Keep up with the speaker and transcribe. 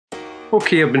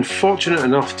Okay, I've been fortunate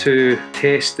enough to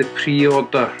test the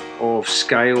pre-order of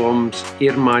Skylum's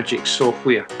Airmagic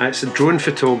software. It's a drone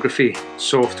photography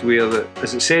software that,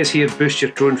 as it says here, boosts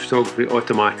your drone photography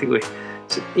automatically.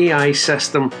 It's an AI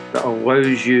system that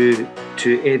allows you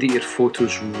to edit your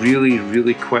photos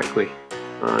really quickly.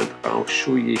 And I'll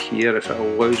show you here if it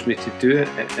allows me to do it.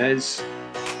 It is.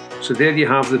 So there you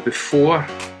have the before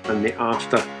and the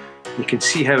after. You can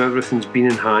see how everything's been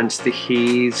enhanced. The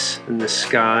haze in the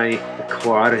sky, the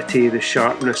clarity, the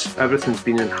sharpness, everything's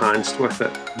been enhanced with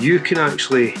it. You can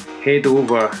actually head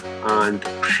over and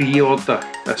pre-order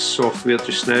this software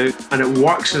just now, and it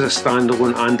works as a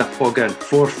standalone and a plugin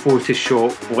for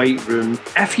Photoshop, Lightroom.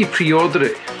 If you pre-order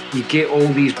it, you get all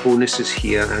these bonuses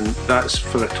here, and that's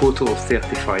for a total of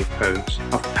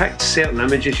 £35. I've picked certain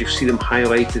images, you'll see them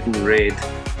highlighted in red,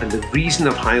 and the reason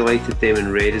I've highlighted them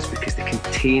in red is because they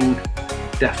contain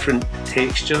different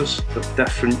textures of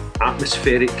different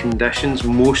atmospheric conditions,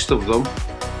 most of them,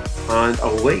 and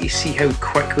I'll let you see how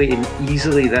quickly and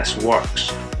easily this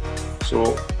works.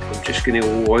 So I'm just going to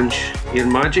launch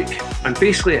Airmagic, and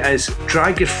basically it is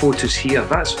drag your photos here.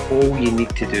 That's all you need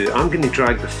to do. I'm going to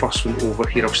drag the first one over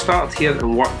here. I'll start here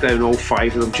and work down all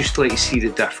 5 of them just to let you see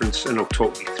the difference, and I'll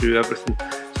talk you through everything.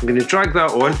 So I'm going to drag that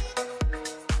on.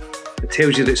 It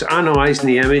tells you that it's analysing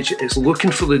the image, it's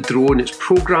looking for the drone, it's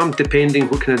programmed depending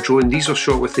what kind of drone. These are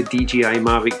shot with the DJI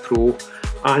Mavic Pro,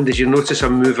 and as you notice I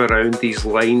move around these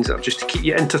lines just to keep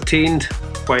you entertained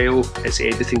while it's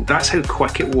editing. That's how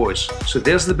quick it was. So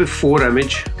there's the before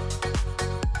image,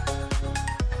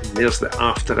 and there's the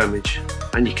after image,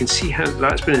 and you can see how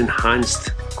that's been enhanced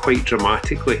quite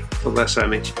dramatically for this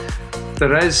image.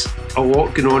 There is a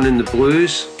lot going on in the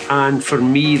blues, and for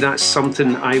me that's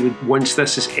something I would, once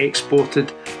this is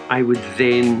exported, I would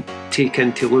then take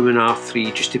into Luminar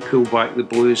 3 just to pull back the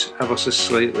blues ever so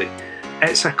slightly.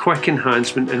 It's a quick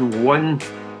enhancement, and one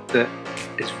that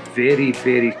is very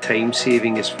time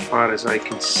saving as far as I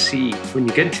can see. When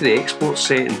you get into the export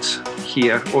settings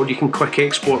here, or you can quick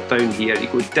export down here, you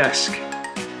go disk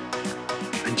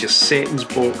and your settings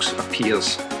box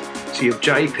appears. So you have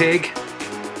JPEG,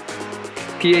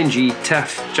 PNG,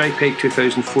 TIFF, JPEG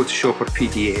 2000, Photoshop or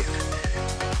PDF.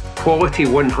 Quality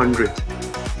 100.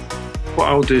 What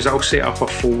I'll do is I'll set up a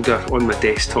folder on my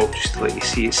desktop just to let you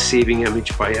see it's saving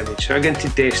image by image. So I get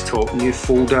into desktop, new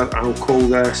folder, I'll call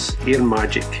this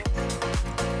Airmagic.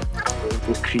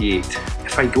 We'll create.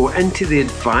 If I go into the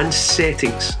advanced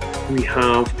settings, we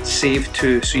have save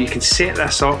to, so you can set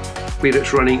this up where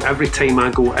it's running every time I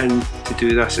go in to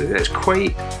do this. It's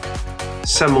quite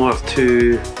similar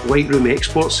to Lightroom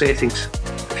export settings,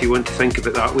 if you want to think of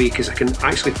it that way, because I can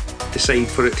actually decide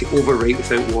for it to overwrite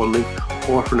without warning,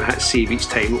 or when I hit save each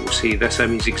time it will say this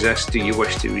image exists, do you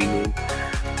wish to rename?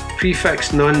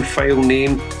 Prefix none, file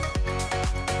name,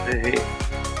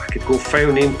 I could go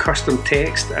file name, custom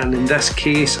text, and in this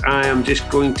case I am just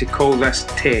going to call this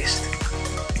test.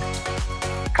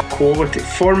 Quality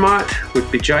format would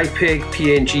be JPEG,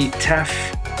 PNG,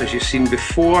 TIFF. As you've seen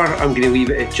before, I'm going to leave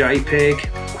it at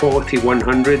JPEG, quality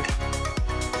 100.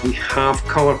 We have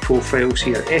colour profiles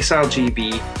here,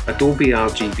 sRGB, Adobe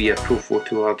RGB, or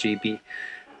ProPhoto RGB.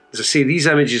 As I say, these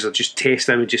images are just test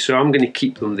images, so I'm going to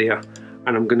keep them there,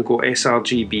 and I'm going to go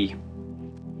sRGB.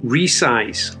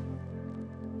 Resize,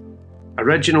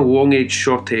 original long edge,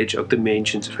 short edge, or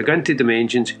dimensions. If I go into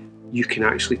dimensions, you can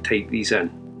actually type these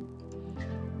in.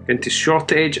 Into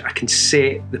short edge, I can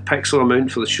set the pixel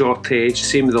amount for the short edge,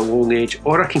 same with the long edge,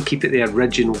 or I can keep it the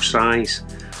original size.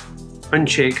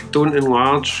 Uncheck, don't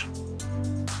enlarge,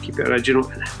 keep it original.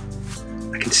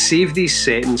 I can save these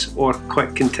settings or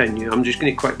click continue. I'm just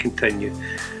going to click continue.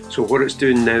 So what it's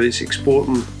doing now is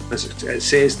exporting, as it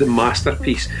says, the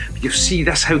masterpiece. But you'll see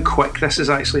this, how quick this is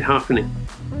actually happening.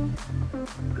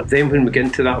 And then when we get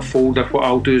into that folder, what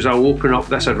I'll do is I'll open up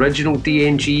this original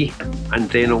DNG, and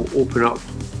then I'll open up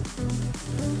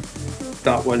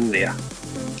that one there.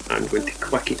 I'm going to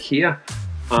click it here,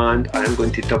 and I'm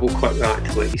going to double click that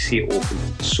to let you see it open.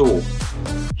 So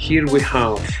here we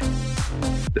have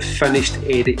the finished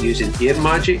edit using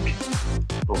Airmagic.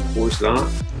 I'll close that,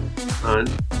 and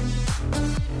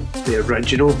the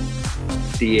original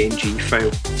DNG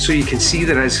file. So you can see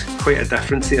there is quite a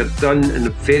difference there, done in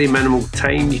a very minimal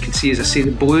time. You can see, as I say,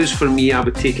 the blues for me, I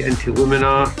would take it into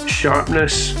Luminar,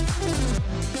 sharpness,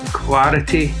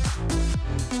 clarity,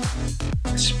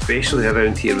 especially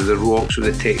around here with the rocks, with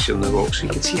the texture in the rocks, so you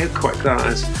can see how quick that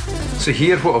is. So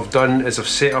here what I've done is I've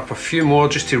set up a few more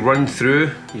just to run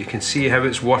through. You can see how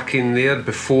it's working there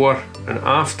before and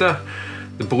after.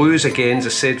 The blues, again, as I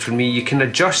said, for me, you can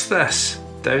adjust this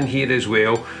down here as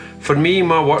well. For me,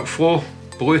 my workflow,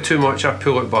 blue too much, I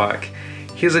pull it back.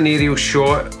 Here's an aerial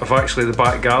shot of actually the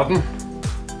back garden,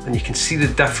 and you can see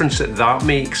the difference that that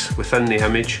makes within the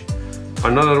image.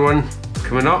 Another one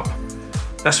coming up.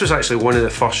 This was actually one of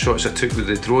the first shots I took with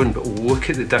the drone, but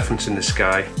look at the difference in the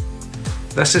sky.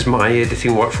 This is my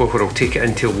editing workflow where I'll take it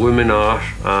into Luminar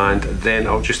and then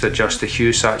I'll just adjust the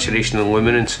hue, saturation and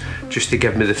luminance just to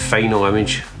give me the final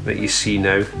image that you see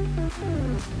now.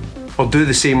 I'll do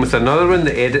the same with another one.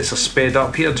 The edits are sped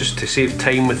up here just to save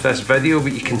time with this video,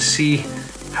 but you can see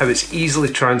how it's easily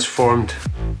transformed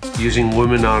using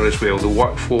Luminar as well. The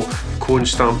workflow cone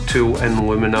stamp tool in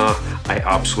Luminar I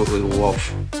absolutely love.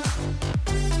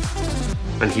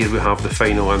 And here we have the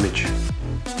final image.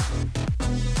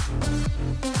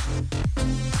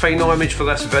 Final image for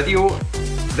this video.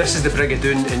 This is the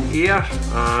Brigadoon in air,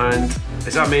 and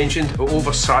as I mentioned, it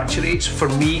oversaturates. For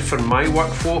me, for my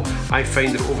workflow, I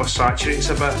find it oversaturates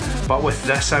a bit, but with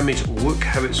this image, look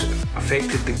how it's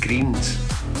affected the greens.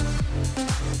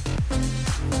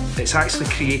 It's actually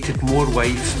created more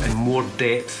life and more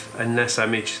depth in this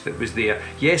image that was there.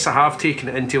 Yes, I have taken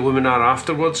it into Luminar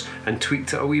afterwards and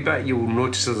tweaked it a wee bit. You'll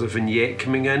notice there's a vignette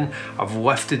coming in. I've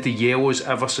lifted the yellows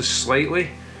ever so slightly.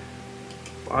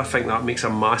 I think that makes a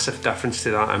massive difference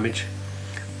to that image,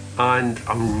 and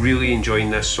I'm really enjoying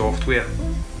this software.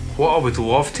 What I would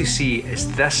love to see is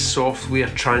this software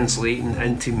translating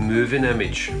into moving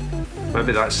image.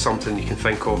 Maybe that's something you can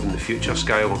think of in the future,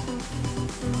 Skylum.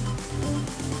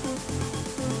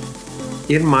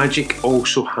 Airmagic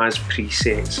also has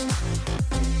presets,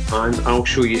 and I'll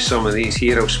show you some of these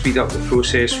here. I'll speed up the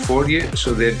process for you.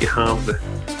 So there you have the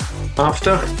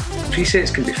after.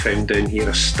 Presets can be found down here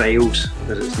as styles,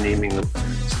 as it's naming them.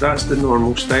 So that's the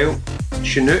normal style.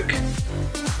 Chinook,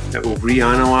 it will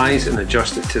reanalyze and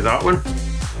adjust it to that one.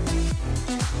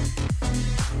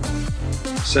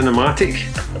 Cinematic,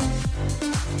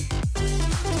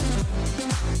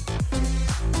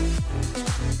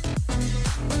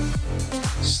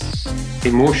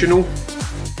 emotional,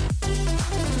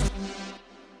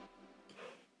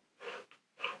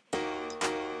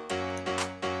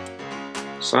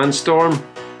 sandstorm,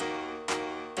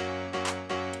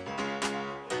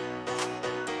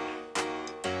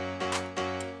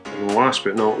 and last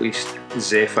but not least,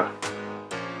 Zephyr.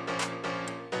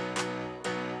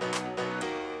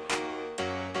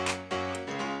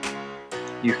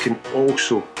 You can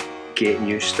also get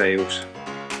new styles,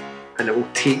 and it will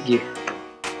take you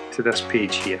to this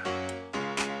page here,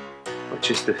 which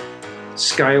is the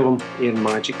Skylum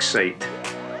Airmagic site.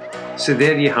 So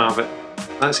there you have it.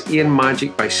 That's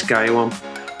Airmagic by Skylum.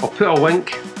 I'll put a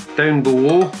link down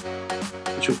below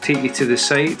which will take you to the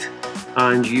site,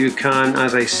 and you can,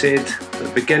 as I said at the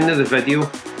beginning of the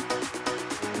video,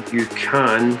 you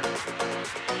can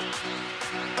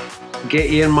get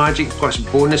Airmagic plus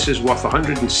bonuses worth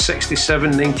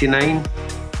 $167.99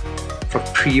 for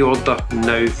pre-order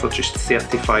now for just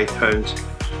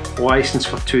 £35. License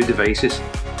for 2 devices.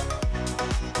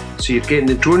 So you're getting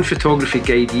the Drone Photography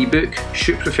Guide ebook,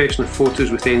 Shoot Professional Photos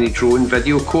with Any Drone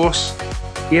video course,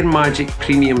 Airmagic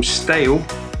Premium Style,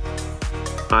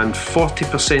 and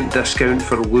 40% discount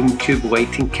for a LumCube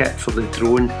lighting kit for the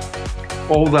drone.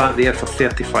 All that there for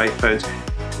 £35.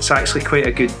 It's actually quite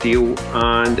a good deal,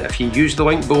 and if you use the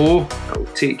link below, it will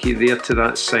take you there to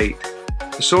that site.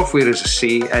 The software, as I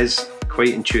say, is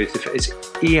quite intuitive. It's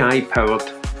AI powered.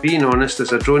 Being honest,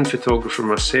 as a drone photographer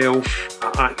myself,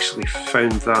 I actually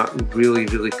found that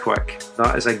really quick.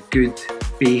 That is a good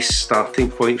base starting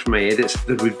point for my edits.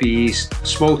 There would be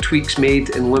small tweaks made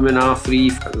in Luminar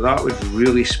 3, that would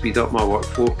really speed up my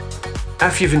workflow.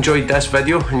 If you've enjoyed this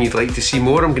video and you'd like to see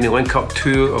more, I'm going to link up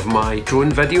 2 of my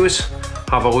drone videos.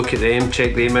 Have a look at them,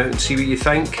 check them out and see what you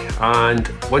think.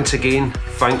 And once again,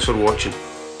 thanks for watching.